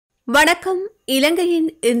வணக்கம். இலங்கையின்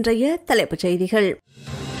இன்றைய தலைப்புச் செய்திகள்.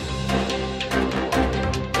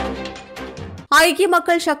 ஐக்கிய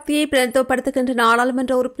மக்கள் சக்தியை பிரதிநிதித்துவப்படுத்துகின்ற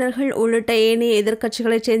நாடாளுமன்ற உறுப்பினர்கள் உள்ளிட்ட ஏனைய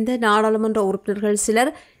எதிர்க்கட்சிகளைச் சேர்ந்த நாடாளுமன்ற உறுப்பினர்கள்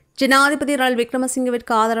சிலர் ஜனாதிபதி ரணில்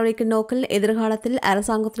விக்ரமசிங்கவிற்கு ஆதரவளிக்கும் நோக்கில் எதிர்காலத்தில்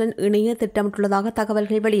அரசாங்கத்துடன் இணைய திட்டமிட்டுள்ளதாக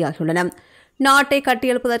தகவல்கள் வெளியாகியுள்ளன. நாட்டை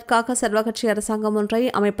கட்டியெழுப்பதற்காக சர்வகட்சி அரசாங்கம் ஒன்றை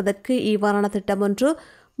அமைப்பதற்கு இவ்வாறான திட்டம் ஒன்று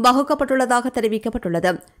வகுக்கப்பட்டுள்ளதாக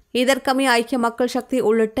தெரிவிக்கப்பட்டுள்ளது. இதற்கமைய ஐக்கிய மக்கள் சக்தி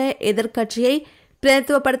உள்ளிட்ட எதிர்க்கட்சியை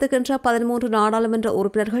பிரதிநிதித்துவப்படுத்துகின்ற 13 நாடாளுமன்ற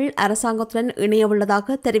உறுப்பினர்கள் அரசாங்கத்துடன்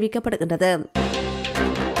இணையவுள்ளதாக தெரிவிக்கப்படுகின்றது.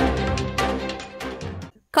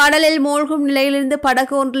 கடலில் மூழ்கும் நிலையிலிருந்து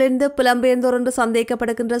படகு ஒன்றிலிருந்து புலம்பெயர்ந்தோர் என்று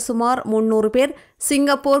சந்தேகிக்கப்படுகின்ற சுமார் 300 பேர்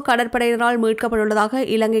சிங்கப்பூர் கடற்படையினரால் மீட்கப்பட்டுள்ளதாக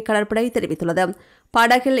இலங்கை கடற்படை தெரிவித்துள்ளது.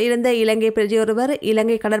 படகில் இருந்த இலங்கை பிரஜையொருவர்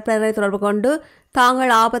இலங்கை கடற்படையினரை தொடர்பு கொண்டு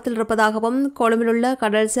தாங்கள் ஆபத்தில் இருப்பதாகவும் கொழும்பிலுள்ள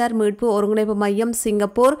கடல்சார் மீட்பு ஒருங்கிணைப்பு மையம்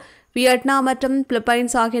சிங்கப்பூர், வியட்நாம் மற்றும்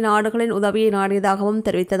பிலிப்பைன்ஸ் ஆகிய நாடுகளின் உதவியை நாடியதாகவும்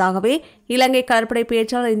தெரிவித்ததாகவே இலங்கை கடற்படை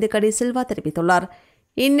பேச்சாளர் இந்துக்கடி சில்வா தெரிவித்துள்ளார்.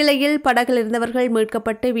 இந்நிலையில் படகில் இருந்தவர்கள்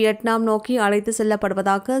மீட்கப்பட்டு வியட்நாம் நோக்கி அழைத்து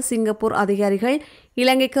செல்லப்படுவதாக சிங்கப்பூர் அதிகாரிகள்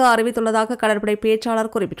இலங்கைக்கு அறிவித்துள்ளதாக கடற்படை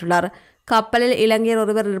பேச்சாளர் குறிப்பிட்டுள்ளார். கப்பலில் இலங்கையர்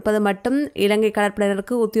ஒருவர் இருப்பது மட்டும் இலங்கை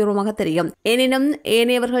கடற்படையினருக்கு உத்தியோகமாக தெரியும். எனினும்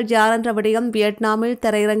ஏனையவர்கள் யார் என்ற விடயம் வியட்நாமில்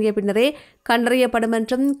தரையிறங்கிய பின்னரே கண்டறியப்படும்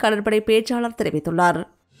என்றும் கடற்படை பேச்சாளர் தெரிவித்துள்ளார்.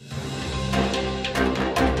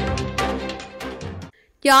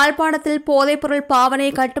 யாழ்ப்பாணத்தில் போதைப்பொருள்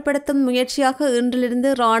பாவனையை கட்டுப்படுத்தும் முயற்சியாக இன்றிலிருந்து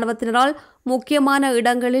இராணுவத்தினரால் முக்கியமான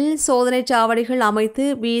இடங்களில் சோதனைச் சாவடிகள் அமைத்து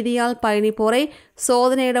வீதியால் பயணிப்போரை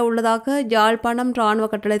சோதனையிட உள்ளதாக யாழ்ப்பாணம் இராணுவ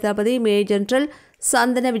கட்டளை தளபதி மேஜர் ஜெனரல்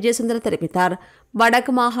சந்தன விஜயசுந்தர தெரிவித்தார்.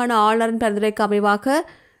 வடக்கு மாகாண ஆளுநரின் பரிந்துரைக்கு அமைவாக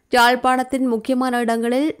யாழ்ப்பாணத்தின் முக்கியமான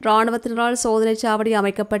இடங்களில் இராணுவத்தினரால் சோதனைச் சாவடி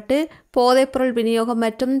அமைக்கப்பட்டு போதைப்பொருள் விநியோகம்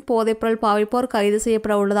மற்றும் போதைப்பொருள் பாவிப்போர் கைது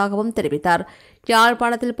செய்யப்பட உள்ளதாகவும் தெரிவித்தார்.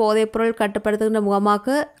 யாழ்ப்பாணத்தில் போதைப்பொருள் கட்டுப்படுத்துகின்ற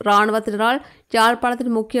முகமாக இராணுவத்தினரால்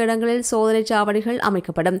யாழ்ப்பாணத்தின் முக்கிய இடங்களில் சோதனைச் சாவடிகள்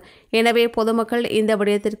அமைக்கப்படும். எனவே பொதுமக்கள் இந்த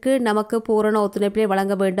விடயத்திற்கு நமக்கு பூரண ஒத்துழைப்பினை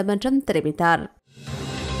வழங்க வேண்டும் என்றும் தெரிவித்தார்.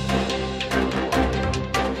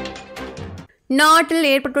 நாட்டில்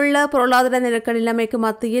ஏற்பட்டுள்ள பொருளாதார நெருக்கடி நிலைமைக்கு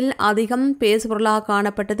மத்தியில் அதிகம் பேசுபொருளாக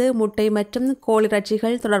காணப்பட்டது முட்டை மற்றும் கோழி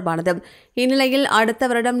இறைச்சிகள் தொடர்பானது. இந்நிலையில் அடுத்த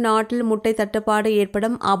வருடம் நாட்டில் முட்டை தட்டுப்பாடு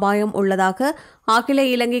ஏற்படும் அபாயம் உள்ளதாக அகில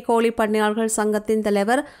இலங்கை கோழி பண்ணையாளர்கள் சங்கத்தின்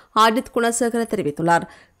தலைவர் அஜித் குணசேகர தெரிவித்துள்ளார்.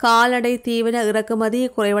 கால்நடை தீவன இறக்குமதி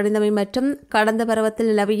குறைவடைந்தமை மற்றும் கடந்த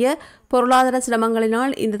பருவத்தில் நிலவிய பொருளாதார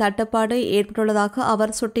சிரமங்களினால் இந்த தட்டுப்பாடு ஏற்பட்டுள்ளதாக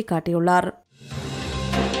அவர் சுட்டிக்காட்டியுள்ளார்.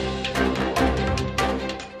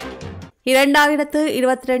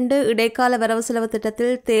 2022 இடைக்கால வரவு செலவு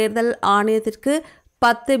திட்டத்தில் தேர்தல் ஆணையத்திற்கு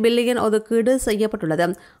 10 பில்லியன் ஒதுக்கீடு செய்யப்பட்டுள்ளது.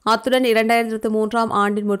 அத்துடன் 2023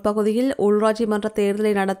 ஆண்டின் முற்பகுதியில் உள்ளாட்சி மன்ற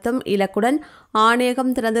தேர்தலை நடத்தும் இலக்குடன்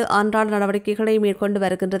ஆணையகம் தனது அன்றாட நடவடிக்கைகளை மேற்கொண்டு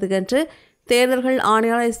வருகின்றது என்று தேர்தல்கள்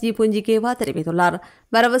ஆணையாளர் எஸ். ஜி. புஞ்சிகேவா தெரிவித்துள்ளார்.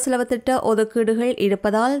 வரவு செலவு திட்ட ஒதுக்கீடுகள்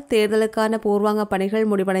இருப்பதால் தேர்தலுக்கான பூர்வாங்க பணிகள்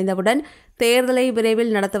முடிவடைந்தவுடன் தேர்தலை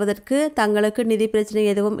விரைவில் நடத்துவதற்கு தங்களுக்கு நிதி பிரச்சினை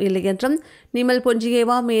எதுவும் இல்லை என்றும் நிமல்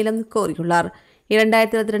புஞ்சிகேவா மேலும் கூறியுள்ளார்.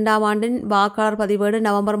 2022 ஆண்டின் வாக்காளர் பதிவேடு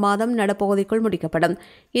நவம்பர் மாதம் நடுப்பகுதிக்குள் முடிக்கப்படும்.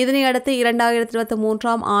 இதனையடுத்து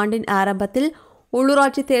 2023 ஆண்டின் ஆரம்பத்தில்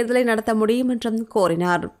உள்ளூராட்சி தேர்தலை நடத்த முடியும் என்றும்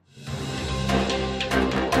கோரினார்.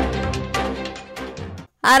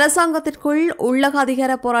 அரசாங்கத்திற்குள் உள்ளக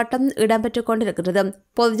அதிகார போராட்டம் இடம்பெற்றுக் கொண்டிருக்கிறது.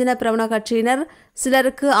 பொதுஜன பிரமுன கட்சியினர்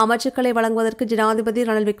சிலருக்கு அமைச்சுக்களை வழங்குவதற்கு ஜனாதிபதி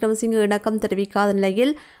ரணில் விக்ரமசிங்க இணக்கம் தெரிவிக்காத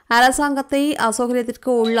நிலையில் அரசாங்கத்தை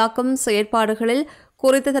அசௌகரியத்திற்கு உள்ளாக்கும் செயற்பாடுகளில்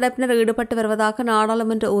குறித்த தரப்பினர் ஈடுபட்டு வருவதாக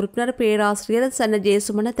நாடாளுமன்ற உறுப்பினர் பேராசிரியர் சன்ன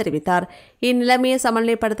ஜேசுமன தெரிவித்தார். இந்நிலைமையை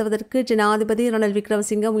சமநிலைப்படுத்துவதற்கு ஜனாதிபதி ரணில்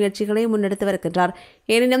விக்ரமசிங்க முயற்சிகளை முன்னெடுத்து வருகின்றார்.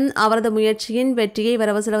 எனினும் அவரது முயற்சியின் வெற்றியை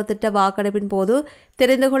வரவு செலவு திட்ட வாக்கெடுப்பின் போது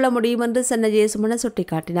தெரிந்து கொள்ள முடியும் என்று சன்ன ஜேசுமன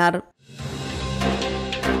சுட்டிக்காட்டினார்.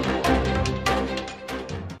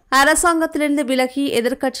 அரசாங்கத்திலிருந்து விலகி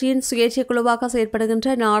எதிர்க்கட்சியின் சுயேட்சை குழுவாக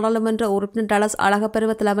செயற்படுகின்ற நாடாளுமன்ற உறுப்பினர் டலஸ்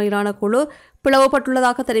அழகப்பெரும தலைமையிலான குழு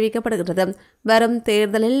பிளவுபட்டுள்ளதாக தெரிவிக்கப்படுகிறது. வரும்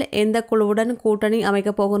தேர்தலில் எந்த குழுவுடன் கூட்டணி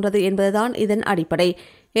அமைக்கப் போகின்றது என்பதுதான் இதன் அடிப்படை.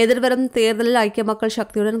 எதிர்வரும் தேர்தலில் ஐக்கிய மக்கள்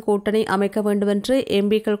சக்தியுடன் கூட்டணி அமைக்க வேண்டும் என்று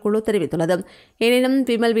எம்பிக்கள் குழு தெரிவித்துள்ளது. எனினும்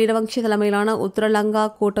விமல் வீரவங்சி தலைமையிலான உத்தரலங்கா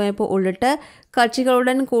கூட்டமைப்பு உள்ளிட்ட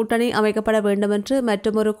கட்சிகளுடன் கூட்டணி அமைக்கப்பட வேண்டும் என்று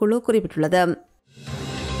மற்றொரு குழு குறிப்பிட்டுள்ளது.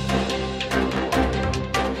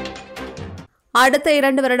 அடுத்த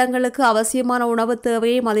 2 வருடங்களுக்கு அவசியமான உணவு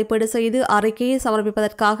தேவையை மதிப்பீடு செய்து அறிக்கையை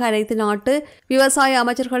சமர்ப்பிப்பதற்காக அனைத்து நாட்டு விவசாய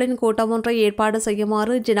அமைச்சர்களின் கூட்டம் ஒன்றை ஏற்பாடு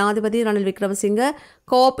செய்யுமாறு ஜனாதிபதி ரணில் விக்ரமசிங்க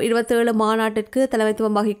COP27 மாநாட்டிற்கு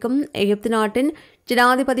தலைமைத்துவம் வகிக்கும் எகிப்து நாட்டின்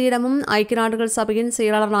ஜனாதிபதியிடமும் ஐக்கிய நாடுகள் சபையின்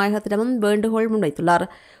செயலாளர் நாயகத்திடமும் வேண்டுகோள் முன்வைத்துள்ளார்.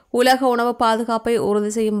 உலக உணவு பாதுகாப்பை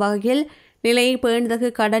உறுதி செய்யும் வகையில் நிலையை பேணுதகு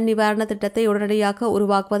கடன் நிவாரண திட்டத்தை உடனடியாக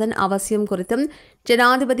உருவாக்குவதன் அவசியம் குறித்தும்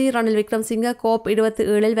ஜனாதிபதி ரணில் விக்ரமசிங்க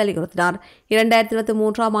COP27 வலியுறுத்தினார்.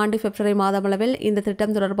 2023 ஆண்டு பிப்ரவரி மாதமளவில் இந்த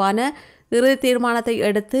திட்டம் தொடர்பான இறுதி தீர்மானத்தை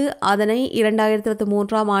எடுத்து அதனை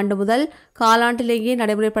 2023 ஆண்டு முதல் காலாண்டிலேயே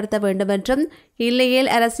நடைமுறைப்படுத்த வேண்டும் என்றும்,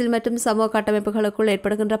 இல்லையேல் அரசியல் மற்றும் சமூக கட்டமைப்புகளுக்குள்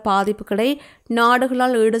ஏற்படுகின்ற பாதிப்புகளை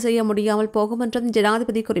நாடுகளால் ஈடு செய்ய முடியாமல் போகும் என்றும்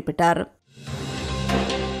ஜனாதிபதி குறிப்பிட்டார்.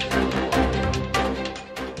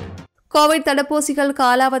 கோவிட் தடுப்பூசிகள்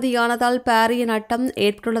காலாவதியானதால் பாரிய நட்டம்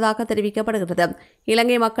ஏற்பட்டுள்ளதாக தெரிவிக்கப்படுகிறது.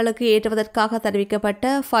 இலங்கை மக்களுக்கு ஏற்றுவதற்காக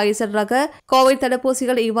தெரிவிக்கப்பட்ட ஃபைசர் ரக கோவிட்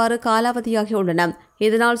தடுப்பூசிகள் இவ்வாறு காலாவதியாகியுள்ளன.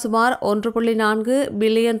 இதனால் சுமார் 1.4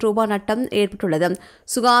 பில்லியன் ரூபாய் நட்டம் ஏற்பட்டுள்ளது.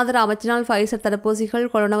 சுகாதார அமைச்சினால் ஃபைசர்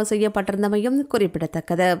தடுப்பூசிகள் கொள்வனவு செய்யப்பட்டிருந்தமையும்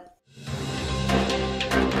குறிப்பிடத்தக்கது.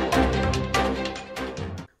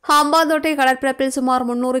 ஹம்பாந்தோட்டை கடற்பரப்பில் சுமார்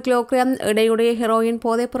 300 கிலோகிராம் எடையுடைய ஹெரோயின்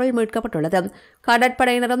போதைப்பொருள் மீட்கப்பட்டுள்ளது.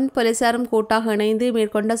 கடற்படையினரும் போலீசாரும் கூட்டாக இணைந்து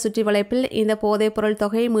மேற்கொண்ட சுற்றி வளைப்பில் இந்த போதைப்பொருள்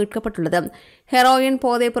தொகை மீட்கப்பட்டுள்ளது. ஹெரோயின்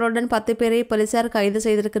போதைப்பொருளுடன் 10 பேரை போலீசார் கைது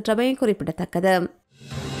செய்திருக்கின்றமை குறிப்பிடத்தக்கது.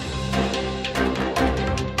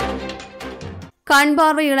 கண்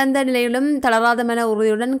பார்வை இழந்த நிலையிலும் தளராத மன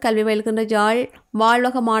உறுதியுடன் கல்வி பயில்கின்ற யாழ்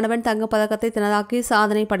வாழ்வக மாணவன் தங்கப்பதக்கத்தை தனதாக்கி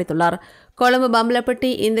சாதனை படைத்துள்ளார். கொழும்பு பம்பலப்பட்டி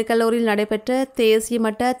இந்து கல்லூரியில் நடைபெற்ற தேசிய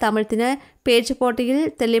மட்ட தமிழ் தின பேச்சுப் போட்டியில்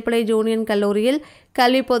தெல்லிப்பளை ஜூனியன் கல்லூரியில்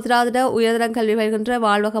கல்வி பொதுராதிட உயர்தரம் கல்வி பயில்கின்ற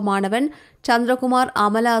வாழ்வக மாணவன் சந்திரகுமார்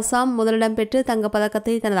அமல அசாம் முதலிடம் பெற்று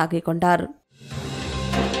தங்கப்பதக்கத்தை தனதாக்கிக் கொண்டார்.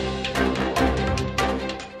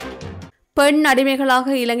 பெண்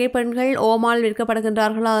அடிமைகளாக இலங்கை பெண்கள் ஓமானில்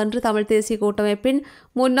விற்கப்படுகின்றார்களா என்று தமிழ் தேசிய கூட்டமைப்பின்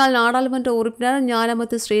முன்னாள் நாடாளுமன்ற உறுப்பினர்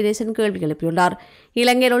ஞானமுத்து ஸ்ரீநேசன் கேள்வி எழுப்பியுள்ளார்.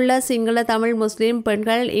 இலங்கையில் உள்ள சிங்கள, தமிழ், முஸ்லிம்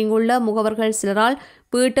பெண்கள் இங்குள்ள முகவர்கள் சிலரால்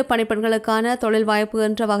வீட்டு பணிப்பெண்களுக்கான தொழில் வாய்ப்பு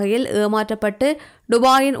என்ற வகையில் ஏமாற்றப்பட்டு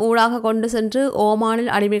துபாயின் ஊடாக கொண்டு சென்று ஓமானில்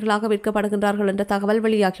அடிமைகளாக விற்கப்படுகின்றார்கள் என்ற தகவல்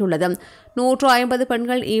வெளியாகியுள்ளது. 150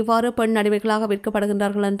 பெண்கள் இவ்வாறு பெண் அடிமைகளாக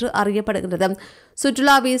விற்கப்படுகின்றார்கள் என்று அறியப்படுகின்றது.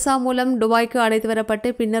 சுற்றுலா விசா மூலம் துபாய்க்கு அழைத்து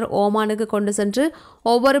வரப்பட்டு பின்னர் ஓமானுக்கு கொண்டு சென்று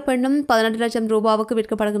ஒவ்வொரு பெண்ணும் 18 லட்சம் ரூபாவுக்கு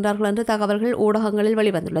விற்கப்படுகின்றார்கள் என்று தகவல்கள் ஊடகங்களில்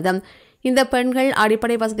வெளிவந்துள்ளது. இந்த பெண்கள்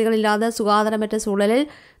அடிப்படை வசதிகள் இல்லாத சுகாதாரமற்ற சூழலில்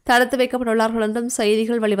தடுத்து வைக்கப்பட்டுள்ளார்கள் என்றும்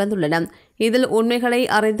செய்திகள் வெளிவந்துள்ளன. இதில் உண்மைகளை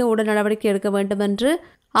அறிந்து உடன் நடவடிக்கை எடுக்க வேண்டும் என்று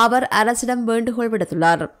அவர் அரசிடம் வேண்டுகோள்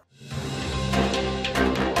விடுத்துள்ளார்.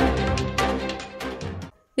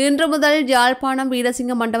 இன்று முதல் யாழ்ப்பாணம்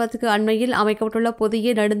வீரசிங்க மண்டபத்துக்கு அண்மையில் அமைக்கப்பட்டுள்ள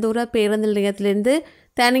புதிய நெடுந்தூர பேருந்து நிலையத்திலிருந்து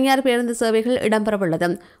தனியார் பேருந்து சேவைகள் இடம்பெறவுள்ளது.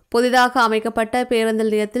 புதிதாக அமைக்கப்பட்ட பேருந்து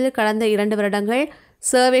நிலையத்தில் கடந்த 2 வருடங்கள்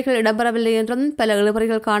சேவைகள் இடம்பெறவில்லை என்றும் பல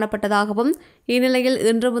இழுபறிகள் காணப்பட்டதாகவும், இந்நிலையில்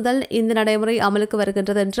இன்று முதல் இந்த நடைமுறை அமலுக்கு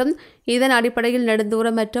வருகின்றது என்றும், இதன் அடிப்படையில்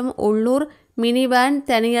நெடுந்தூரம் மற்றும் உள்ளூர் மினி வேன்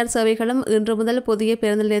தனியார் சேவைகளும் இன்று முதல் புதிய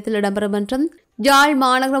பேருந்து நிலையத்தில் இடம்பெறும் என்றும் யாழ்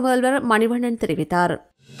மாநகர முதல்வர் மணிவண்ணன் தெரிவித்தார்.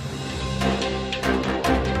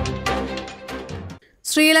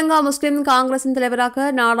 ஸ்ரீலங்கா முஸ்லிம் காங்கிரசின் தலைவராக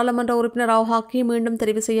நாடாளுமன்ற உறுப்பினர் ரவுஹாக்கி மீண்டும்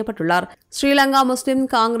தெரிவு செய்யப்பட்டுள்ளார். ஸ்ரீலங்கா முஸ்லிம்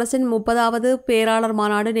காங்கிரசின் 30வது பேராளர்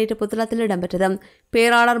மாநாடு நேற்று புத்தளத்தில் இடம்பெற்றது.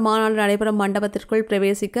 பேராளர் மாநாடு நடைபெறும் மண்டபத்திற்குள்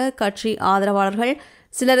பிரவேசிக்க கட்சி ஆதரவாளர்கள்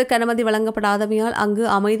சிலருக்கு அனுமதி வழங்கப்படாதமையால் அங்கு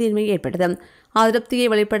அமைதியின்மை ஏற்பட்டது. அதிருப்தியை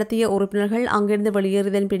வெளிப்படுத்திய உறுப்பினர்கள் அங்கிருந்து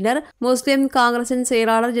வெளியேறியதன் பின்னர் முஸ்லிம் காங்கிரசின்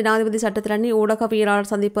செயலாளர் ஜனாதிபதி சட்டத்திரணி ஊடகவியலாளர்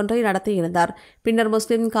சந்திப்பொன்றை நடத்தியிருந்தார். பின்னர்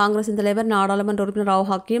முஸ்லிம் காங்கிரசின் தலைவர் நாடாளுமன்ற உறுப்பினர்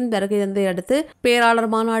ரவுஹாக்கியும் வருகை தந்ததை அடுத்து பேராளர்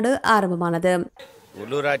மாநாடு ஆரம்பமானது.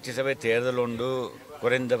 உள்ளூராட்சி சபை தேர்தல் ஒன்று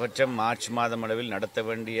குறைந்தபட்சம் மார்ச் மாதம் அளவில் நடத்த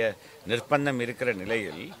வேண்டிய நிர்பந்தம் இருக்கிற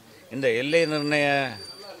நிலையில் இந்த எல்லை நிர்ணய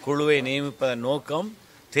குழுவை நியமிப்பதன் நோக்கம்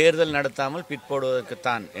தேர்தல் நடத்தாமல்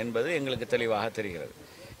பிற்போடுவதற்குத்தான் என்பது எங்களுக்கு தெளிவாக தெரிகிறது.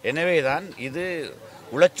 எனவேதான் இது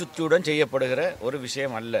உளச்சுத்தியுடன் செய்யப்படுகிற ஒரு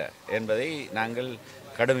விஷயம் அல்ல என்பதை நாங்கள்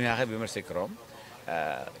கடுமையாக விமர்சிக்கிறோம்.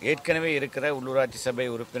 ஏற்கனவே இருக்கிற உள்ளூராட்சி சபை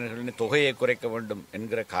உறுப்பினர்களின் தொகையை குறைக்க வேண்டும்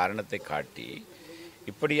என்கிற காரணத்தை காட்டி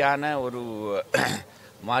இப்படியான ஒரு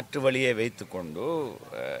மாற்று வழியை வைத்துக்கொண்டு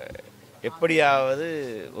எப்படியாவது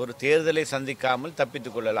ஒரு தேர்தலை சந்திக்காமல்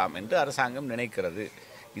தப்பித்துக் கொள்ளலாம் என்று அரசாங்கம் நினைக்கிறது.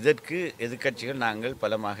 இதற்கு எதிர்க்கட்சிகள் நாங்கள்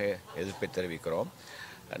பலமாக எதிர்ப்பை தெரிவிக்கிறோம்.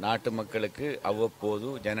 நாட்டு மக்களுக்கு அவ்வப்போது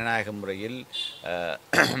ஜனநாயக முறையில்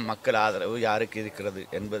மக்கள் ஆதரவு யாருக்கு இருக்கிறது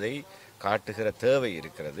என்பதை காட்டுகிற தேவை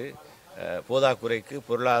இருக்கிறது. போதாக்குறைக்கு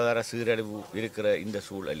பொருளாதார சீரழிவு இருக்கிற இந்த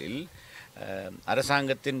சூழலில்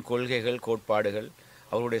அரசாங்கத்தின் கொள்கைகள், கோட்பாடுகள்,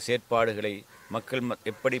 அவருடைய செயற்பாடுகளை மக்கள்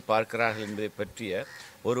எப்படி பார்க்கிறார்கள் என்பதை பற்றிய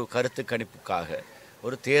ஒரு கருத்து கணிப்புக்காக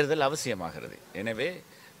ஒரு தேர்தல் அவசியமாகிறது. எனவே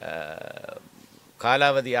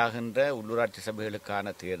காலாவதியாகின்ற உள்ளூராட்சி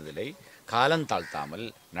சபைகளுக்கான தேர்தலை காலந்தாழ்த்தாமல்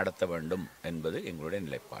நடத்த வேண்டும் என்பது எங்களுடைய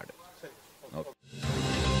நிலைப்பாடு.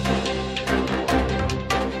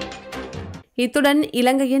 இத்துடன்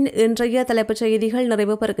இலங்கையின் இன்றைய தலைப்புச் செய்திகள்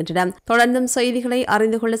நிறைவு பெறுகின்றன. தொடர்ந்தும் செய்திகளை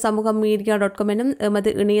அறிந்து கொள்ள சமூகம் மீடியா.com எனும்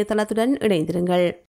எமது இணையதளத்துடன் இணைந்திருங்கள்.